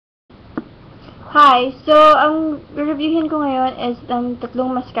Hi! So, ang reviewin ko ngayon is ang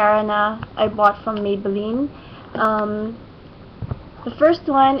tatlong mascara na I bought from Maybelline. The first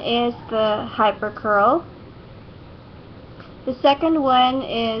one is the Hypercurl. The second one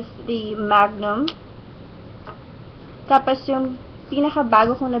is the Magnum. Tapos yung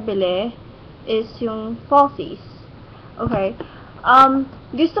pinakabago kong nabili is yung Falsies. Okay.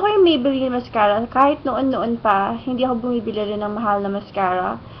 Gusto ko yung Maybelline mascara. Kahit noon-noon pa, hindi ako bumibili rin ng mahal na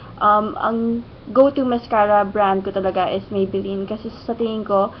mascara. Ang go-to mascara brand ko talaga is Maybelline kasi sa tingin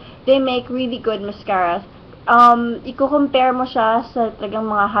ko, they make really good mascaras. Iko-compare mo siya sa talagang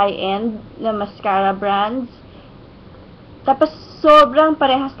mga high-end na mascara brands. Tapos, sobrang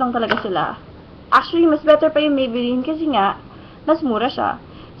parehas lang talaga sila. Actually, mas better pa yung Maybelline kasi nga, mas mura siya.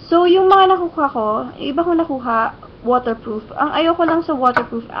 So, yung mga nakuha ko, iba ko nakuha, waterproof. Ang ayoko lang sa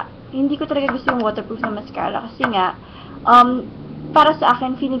waterproof, hindi ko talaga gusto yung waterproof na mascara kasi nga, para sa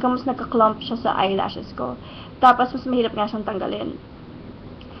akin, feeling ko mas nagka-clump siya sa eyelashes ko. Tapos, mas mahirap nga siyang tanggalin.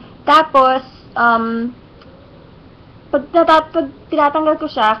 Tapos, pag tinatanggal ko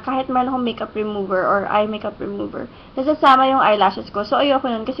siya, kahit meron akong makeup remover or eye makeup remover, nasasama yung eyelashes ko. So,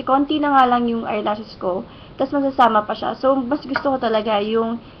 ayoko nun. Kasi konti na nga lang yung eyelashes ko, tapos masasama pa siya. So, mas gusto ko talaga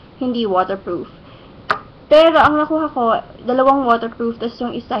yung hindi waterproof. Pero, ang nakuha ko, dalawang waterproof, tapos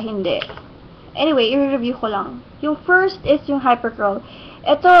yung isa hindi. Anyway, i-review ko lang. Yung first is yung Hypercurl.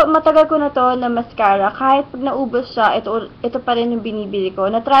 Ito, matagal ko na to na mascara. Kahit pag naubos siya, ito pa rin yung binibili ko.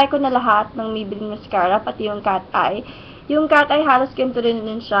 Na-try ko na lahat ng Maybelline mascara, pati yung cat eye. Yung cat eye, halos ganito rin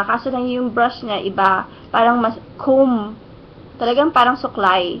siya. Kaso lang yung brush niya, iba. Parang mas comb. Talagang parang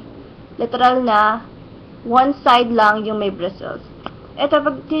suklay. Literal na, one side lang yung may bristles. Ito,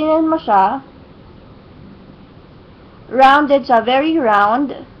 pag tininan mo siya, rounded siya. Very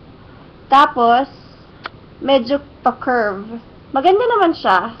round. Tapos, medyo pa-curve. Maganda naman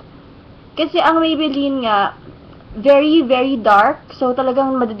siya. Kasi ang Maybelline nga, very, very dark. So,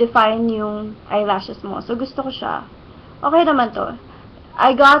 talagang madedefine yung eyelashes mo. So, gusto ko siya. Okay naman to.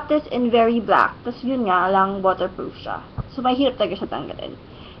 I got this in very black. Tapos, yun nga lang, waterproof siya. So, mahirap talaga siya tanggalin.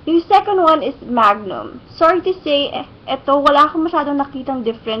 Yung second one is Magnum. Sorry to say, eto, wala akong masyadong nakitang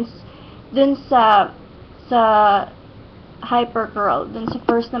difference dun sa Hypercurl, dun sa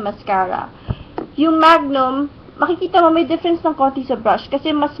first na mascara. Yung Magnum, makikita mo may difference ng konti sa brush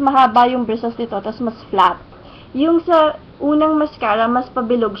kasi mas mahaba yung bristles nito, tapos mas flat. Yung sa unang mascara, mas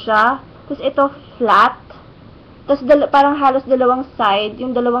pabilog siya, tapos ito flat, tapos parang halos dalawang side,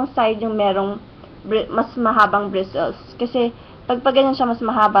 yung dalawang side yung merong mas mahabang bristles. Kasi pag ganyan siya, mas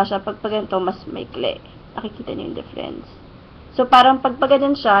mahaba siya, pag ganito, mas maikli. Nakikita niyo yung difference. So parang pag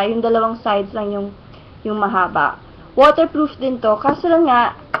ganyan siya, yung dalawang sides lang yung mahaba. Waterproof din to. Kaso lang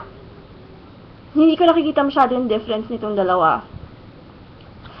nga, hindi ko nakikita masyado yung difference nitong dalawa.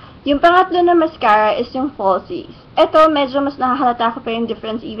 Yung pangatlo na mascara is yung Falsies. Ito, medyo mas nakahalata ko pa yung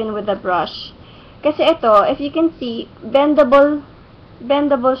difference even with the brush. Kasi ito, if you can see, bendable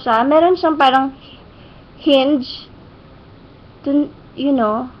siya. Meron siyang parang hinge. You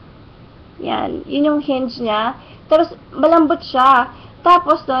know, yan. Yun yung hinge niya. Tapos, malambot siya.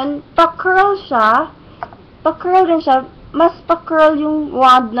 Tapos nun, pa-curl siya. Pa-curl rin siya. Mas pa-curl yung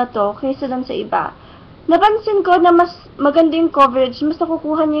wand na to kaysa dun sa iba. Napansin ko na mas maganda yung coverage. Mas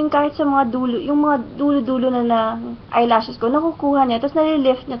nakukuha niya yung kahit sa mga dulo, yung mga dulo-dulo na eyelashes ko, nakukuha niya. Tapos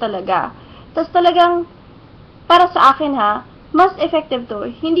nalilift niya talaga. Tapos talagang, para sa akin ha, mas effective to.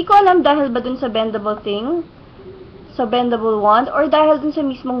 Hindi ko alam dahil ba dun sa bendable thing, sa bendable wand, or dahil dun sa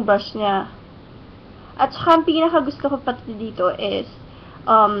mismong brush niya. At saka ang pinaka-gusto ko pati dito is,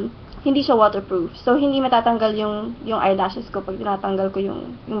 hindi siya waterproof. So, hindi matatanggal yung eyelashes ko pag tinatanggal ko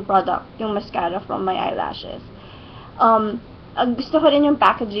yung product, yung mascara from my eyelashes. Gusto ko rin yung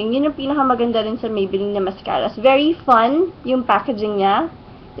packaging. Yun yung pinakamaganda rin sa Maybelline na mascaras. Very fun yung packaging niya.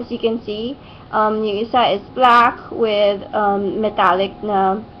 As you can see. Yung isa is black with metallic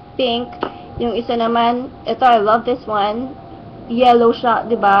na pink. Yung isa naman, ito, I love this one. Yellow siya,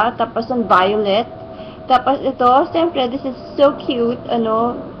 diba? Tapos yung violet. Tapos ito, siyempre, this is so cute.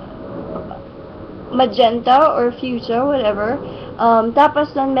 Magenta or fuchsia, whatever.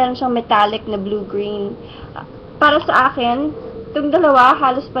 Tapos lang meron siyang metallic na blue-green. Para sa akin, itong dalawa,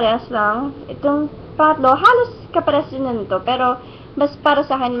 halos parehas lang. Itong pangatlo, halos kapares din na nito. Pero, mas para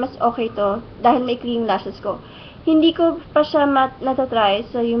sa akin, mas okay to. Dahil may clean lashes ko. Hindi ko pa siya natatry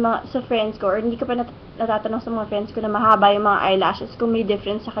sa friends ko. Or hindi ko pa natatanong sa mga friends ko na mahaba yung mga eyelashes kung may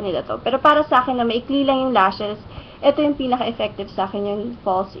difference sa kanila to. Pero para sa akin na maikli lang yung lashes, ito yung pinaka-effective sa akin, yung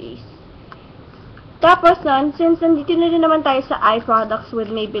Falsies. Tapos nun, since nandito na rin naman tayo sa eye products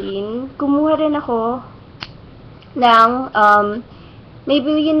with Maybelline, kumuha rin ako ng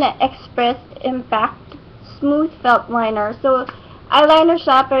Maybelline na Express Impact Smooth Felt Liner. So, eyeliner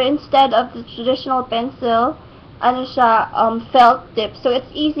siya, pero instead of the traditional pencil, ano siya, felt tip. So, it's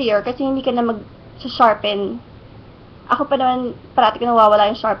easier kasi hindi ka na mag-sharpen. Ako pa naman, parati ko nawawala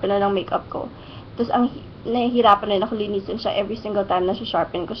yung sharpener ng makeup ko. Tapos, nahihirapan rin ako linisin siya every single time na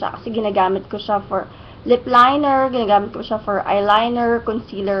sharpen ko siya. Kasi ginagamit ko siya for lip liner, ginagamit ko siya for eyeliner,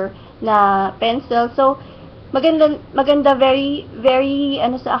 concealer na pencil. So, maganda, very, very,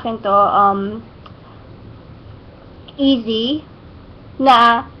 ano sa akin to, easy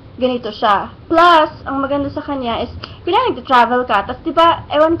na ganito siya. Plus, ang maganda sa kanya is, kaya nag-travel ka, tapos diba,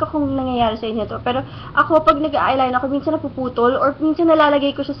 ewan ko kung nangyayari sa inyo to, pero ako, pag nag-eyeliner ako, minsan napuputol, or minsan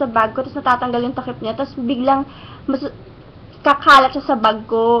nalalagay ko siya sa bag ko, tapos natatanggal yung takip niya, tapos biglang kakalat siya sa bag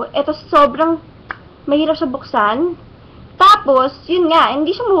ko. Ito, sobrang mahirap siya buksan. Tapos, yun nga,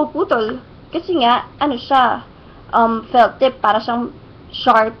 hindi siya mapuputol. Kasi nga, ano siya, felt tip, para siyang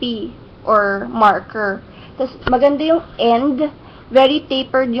Sharpie, or marker. Tapos, maganda yung end, very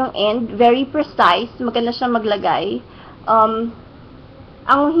tapered yung end, very precise, maganda siya maglagay.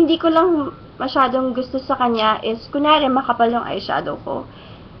 Ang hindi ko lang masyadong gusto sa kanya is, kunwari makapal yung eyeshadow ko.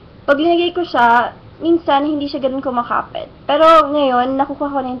 Pag linagay ko siya, minsan hindi siya ganun kumakapit. Pero ngayon,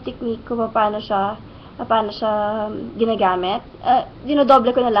 nakukuha ko na yung technique ko paano siya ginagamit.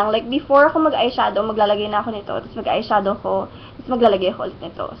 Dinodoble ko na lang. Like, before ako mag-eyeshadow, maglalagay na ako nito, tapos mag-eyeshadow ko, tapos maglalagay ako ulit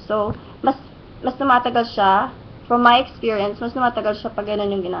nito. So, mas tumatagal siya. From my experience, mas tumatagal siya pag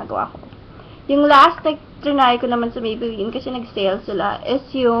ganun yung ginagawa ko. Yung last na trinay ko naman sa Maybelline, kasi nag-sale sila, is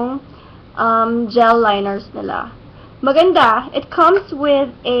yung gel liners nila. Maganda. It comes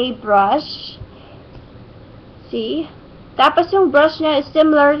with a brush. See? Tapos yung brush niya is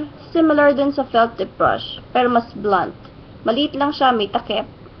similar din sa felt tip brush, pero mas blunt. Maliit lang siya, may takip.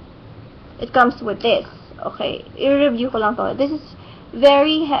 It comes with this. Okay, i-review ko lang to. This is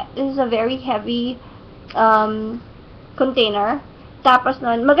a very heavy container. Tapos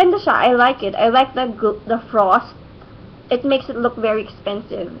nun, maganda siya. I like it. I like the frost. It makes it look very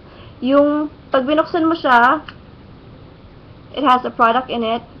expensive. Yung, pag binuksan mo siya, it has a product in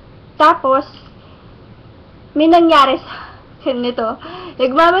it. Tapos, may nangyari sa nito.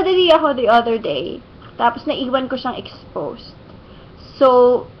 Nagmamadali ako the other day. Tapos, naiwan ko siyang exposed.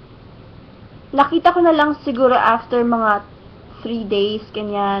 So, nakita ko na lang siguro after mga 3 days,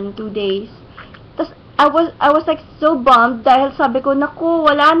 ganyan, 2 days. Tapos, I was like so bummed dahil sabi ko, naku,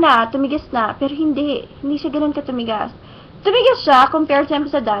 wala na, tumigas na. Pero hindi siya ganun katumigas. Tumigas siya compared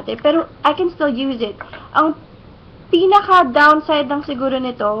sa dati, pero I can still use it. Ang pinaka-downside lang siguro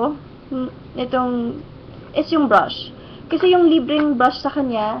nitong is yung brush. Kasi yung libreng brush sa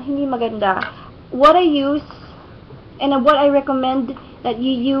kanya, hindi maganda. What I use, and what I recommend that you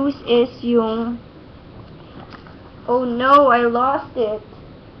use is yung, oh no, I lost it.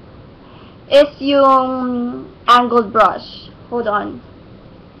 Is yung angled brush. Hold on.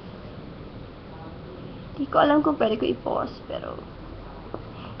 Hindi ko alam kung pwede ko i-pause, pero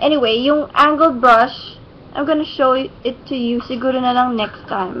anyway, yung angled brush, I'm gonna show it to you siguro na lang next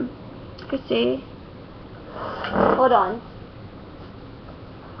time. Kasi, hold on.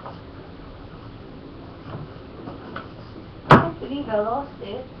 I believe I lost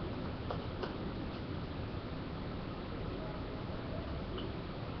it.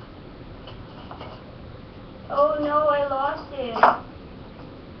 Oh no, I lost it.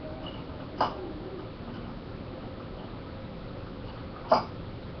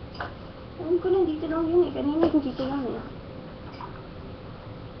 Alam ko nandito lang yun eh. Kanina nandito lang eh.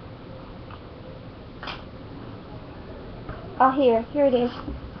 Ah, here it is.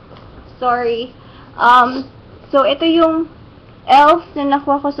 Sorry. So ito yung e.l.f. na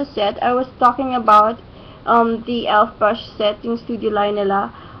nakuha ko sa set. I was talking about the e.l.f. brush set, yung studio line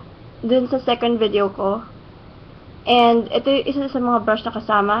nila, dun sa second video ko. And ito yung isa sa mga brush na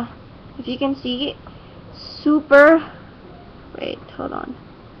kasama. If you can see, super, wait, hold on.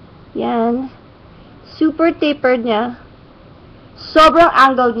 Yan. Super tapered niya. Sobrang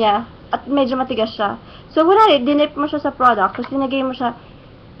angled niya. At medyo matigas siya. So, wala dinip mo siya sa product. Tapos, dinagay mo siya.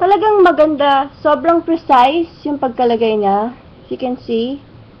 Talagang maganda. Sobrang precise yung pagkalagay niya. If you can see.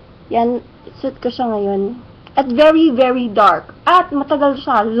 Yan. Suit ko siya ngayon. At very, very dark. At matagal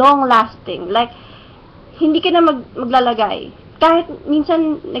siya. Long lasting. Like, hindi ka na maglalagay. Kahit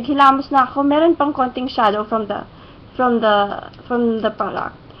minsan naghilamos na ako, meron pang konting shadow from the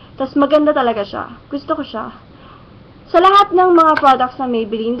product. Tapos maganda talaga siya. Gusto ko siya. Sa lahat ng mga products na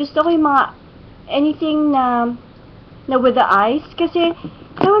Maybelline, gusto ko yung mga anything na with the eyes. Kasi,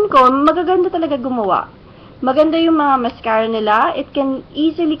 ewan ko, magaganda talaga gumawa. Maganda yung mga mascara nila. It can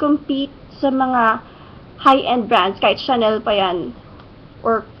easily compete sa mga high-end brands. Kahit Chanel pa yan.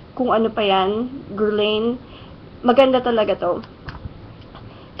 or kung ano pa yan, Guerlain. Maganda talaga to.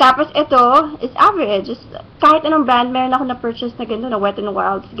 Tapos, ito is average. Kahit anong brand, meron ako na-purchase na ganito, na Wet n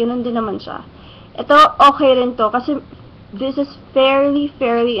Wild. Ganun din naman siya. Ito, okay rin to. Kasi, this is fairly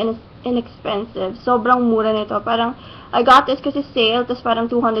inexpensive. Sobrang mura nito. Parang, I got this kasi sale, tapos parang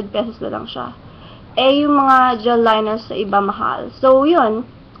 200 pesos na lang siya. Eh, yung mga gel liners sa iba mahal. So, yun.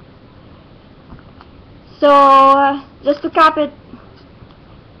 So, just to cap it,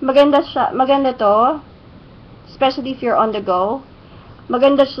 maganda to. Especially if you're on the go.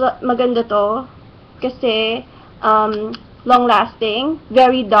 Maganda to. Kasi, long-lasting.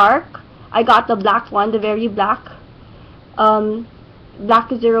 Very dark. I got the black one, the very black. Black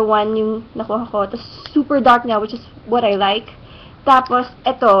 01 yung nakuha ko. Tapos, super dark na, which is what I like. Tapos,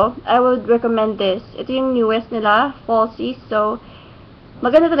 ito, I would recommend this. Ito yung newest nila, Falsies. So,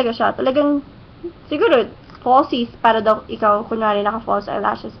 maganda talaga siya. Talagang, siguro, Falsies, para daw ikaw, kunwari, naka-false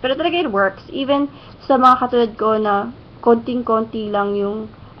eyelashes. Pero talaga it works. Even sa mga katulad ko na konting-konti lang yung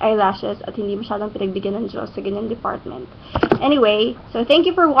eyelashes at hindi masyadong pinagbigyan ng Diyos sa ganyang department. Anyway, so thank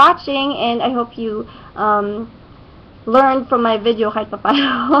you for watching and I hope you learned from my video kahit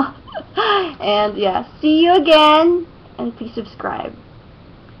paano. And yeah, see you again and please subscribe.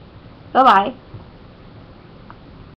 Bye-bye.